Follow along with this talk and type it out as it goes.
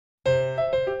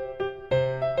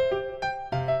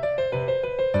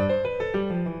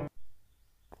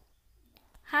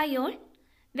Hi all,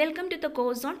 welcome to the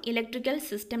course on Electrical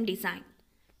System Design.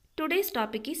 Today's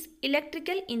topic is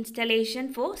Electrical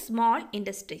Installation for Small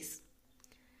Industries.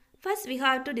 First we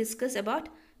have to discuss about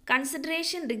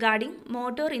consideration regarding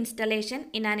motor installation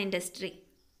in an industry.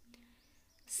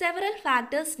 Several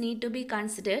factors need to be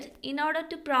considered in order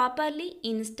to properly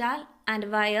install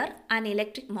and wire an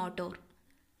electric motor.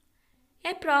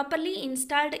 A properly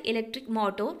installed electric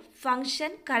motor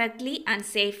functions correctly and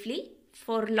safely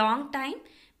for a long time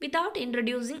without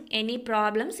introducing any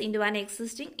problems into an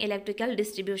existing electrical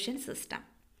distribution system.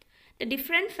 The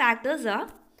different factors are: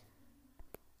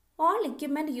 all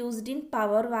equipment used in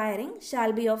power wiring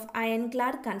shall be of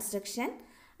ironclad construction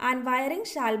and wiring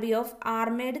shall be of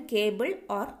armored cable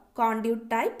or conduit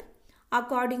type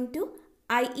according to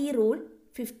IE Rule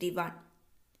 51.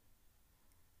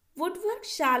 Woodwork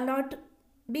shall not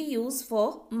be used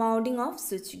for mounting of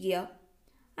switchgear.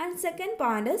 And second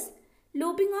point is,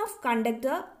 looping of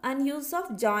conductor and use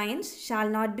of joints shall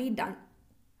not be done.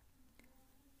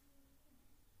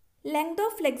 Length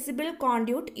of flexible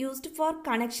conduit used for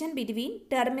connection between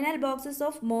terminal boxes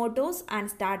of motors and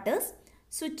starters,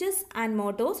 switches and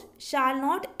motors shall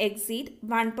not exceed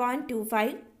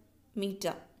 1.25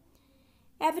 meter.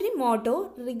 Every motor,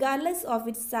 regardless of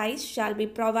its size, shall be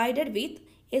provided with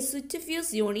a switch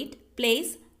fuse unit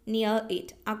placed near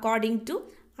it according to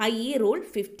IE Rule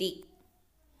 50.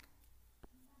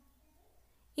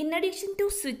 In addition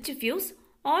to switch fuse,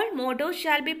 all motors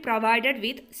shall be provided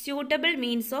with suitable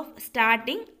means of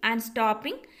starting and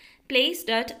stopping placed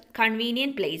at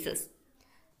convenient places.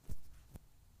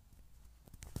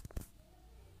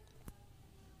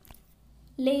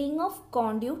 Laying of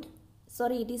conduit,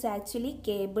 it is actually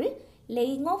cable.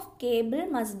 Laying of cable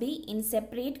must be in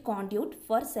separate conduit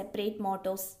for separate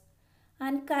motors.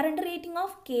 And current rating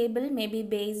of cable may be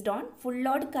based on full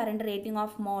load current rating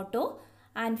of motor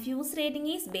and fuse rating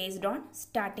is based on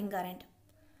starting current.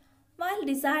 While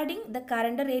deciding the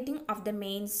current rating of the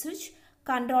main switch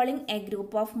controlling a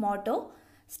group of motor,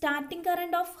 starting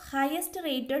current of highest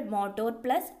rated motor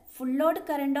plus full load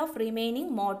current of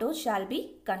remaining motor shall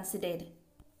be considered.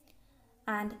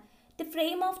 And the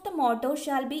frame of the motor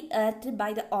shall be earthed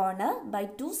by the owner by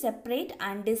two separate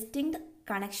and distinct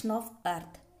connections of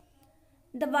earth.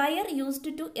 The wire used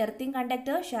to earthing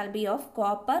conductor shall be of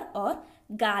copper or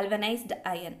galvanized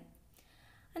iron.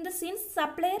 And since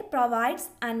supplier provides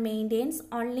and maintains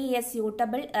only a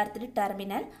suitable earthed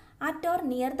terminal at or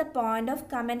near the point of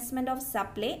commencement of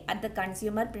supply at the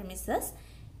consumer premises,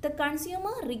 the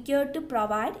consumer required to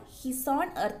provide his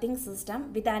own earthing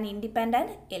system with an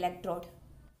independent electrode.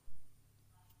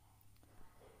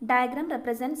 Diagram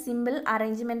represents simple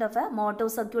arrangement of a motor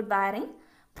circuit wiring.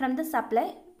 From the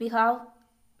supply we have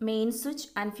main switch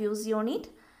and fuse unit,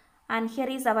 and here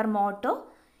is our motor.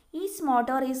 Each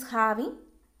motor is having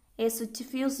a switch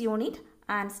fuse unit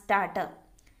and starter.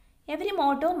 Every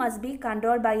motor must be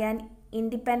controlled by an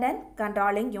independent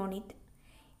controlling unit.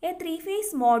 A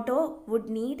three-phase motor would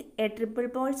need a triple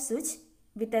pole switch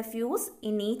with a fuse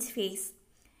in each phase.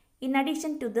 In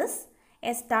addition to this,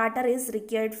 a starter is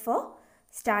required for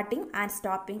starting and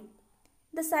stopping.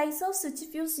 The size of switch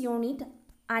fuse unit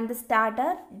and the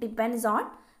starter depends on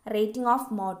rating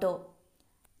of motor.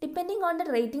 Depending on the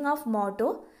rating of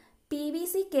motor,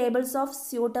 PVC cables of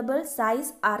suitable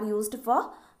size are used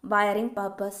for wiring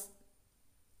purpose.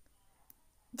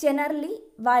 Generally,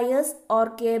 wires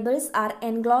or cables are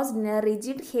enclosed in a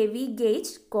rigid heavy gauge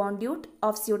conduit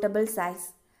of suitable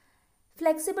size.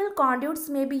 Flexible conduits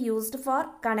may be used for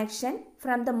connection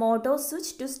from the motor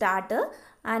switch to starter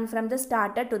and from the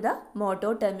starter to the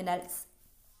motor terminals.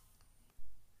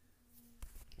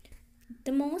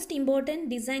 The most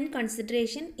important design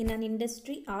consideration in an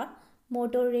industry are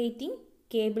motor rating,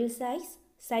 cable size,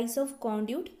 size of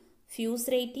conduit, fuse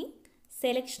rating,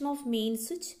 selection of main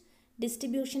switch,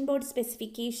 distribution board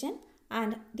specification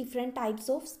and different types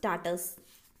of starters.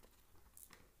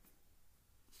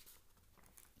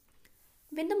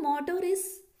 When the motor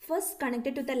is first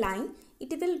connected to the line,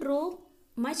 it will draw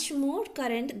much more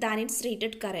current than its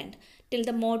rated current till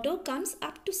the motor comes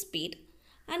up to speed.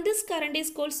 And this current is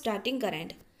called starting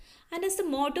current. And as the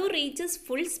motor reaches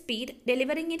full speed,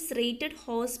 delivering its rated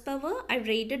horsepower and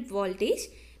rated voltage,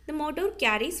 the motor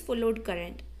carries full load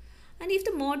current. And if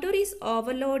the motor is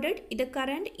overloaded, the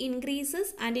current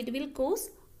increases and it will cause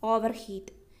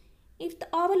overheat. If the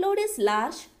overload is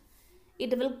large,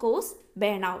 it will cause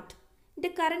burnout. The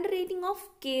current rating of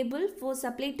cable for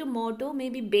supply to motor may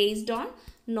be based on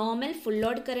normal full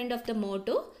load current of the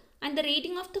motor, and the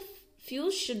rating of the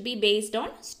fuse should be based on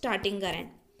starting current.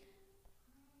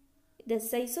 The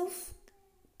size of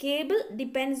cable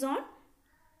depends on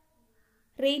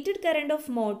rated current of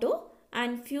motor,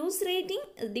 and fuse rating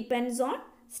depends on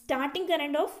starting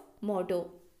current of motor.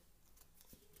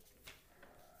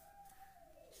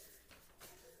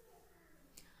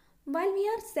 While we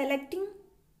are selecting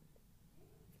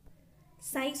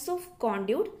size of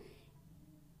conduit,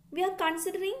 we are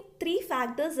considering three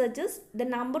factors such as the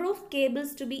number of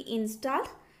cables to be installed,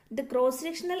 the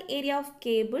cross-sectional area of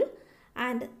cable,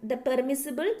 and the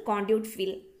permissible conduit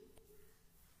fill.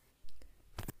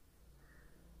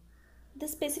 The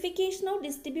specification of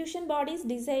distribution body is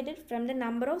decided from the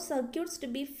number of circuits to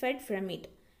be fed from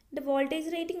it. The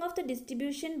voltage rating of the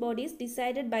distribution body is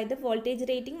decided by the voltage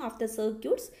rating of the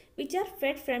circuits which are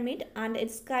fed from it, and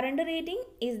its current rating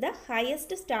is the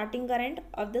highest starting current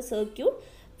of the circuit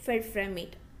fed from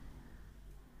it.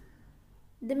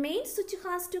 The main switch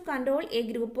has to control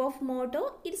a group of motor.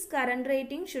 Its current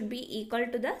rating should be equal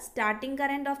to the starting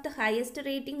current of the highest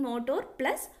rating motor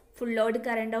plus full load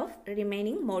current of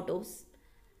remaining motors.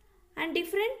 And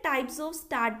different types of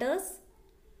starters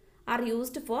are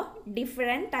used for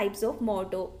different types of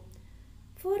motor.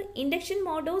 For induction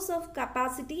motors of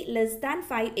capacity less than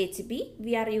 5 HP,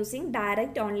 we are using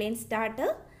direct online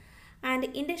starter, and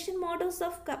induction motors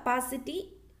of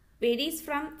capacity varies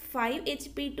from 5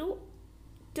 HP to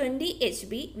 20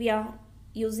 HP, we are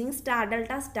using star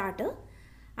delta starter,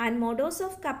 and motors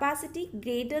of capacity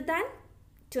greater than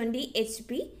 20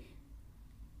 HP,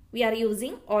 we are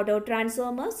using auto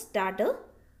transformer starter,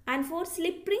 and for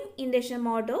slip ring induction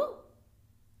motor,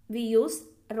 we use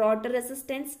rotor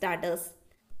resistance starters.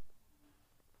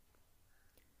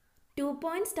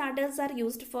 2-point starters are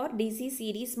used for DC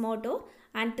series motor,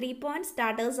 and 3-point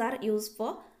starters are used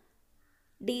for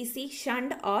DC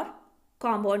shunt or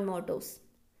compound motors.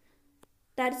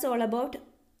 That's all about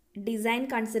design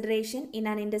consideration in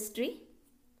an industry.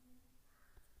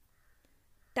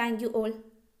 Thank you all.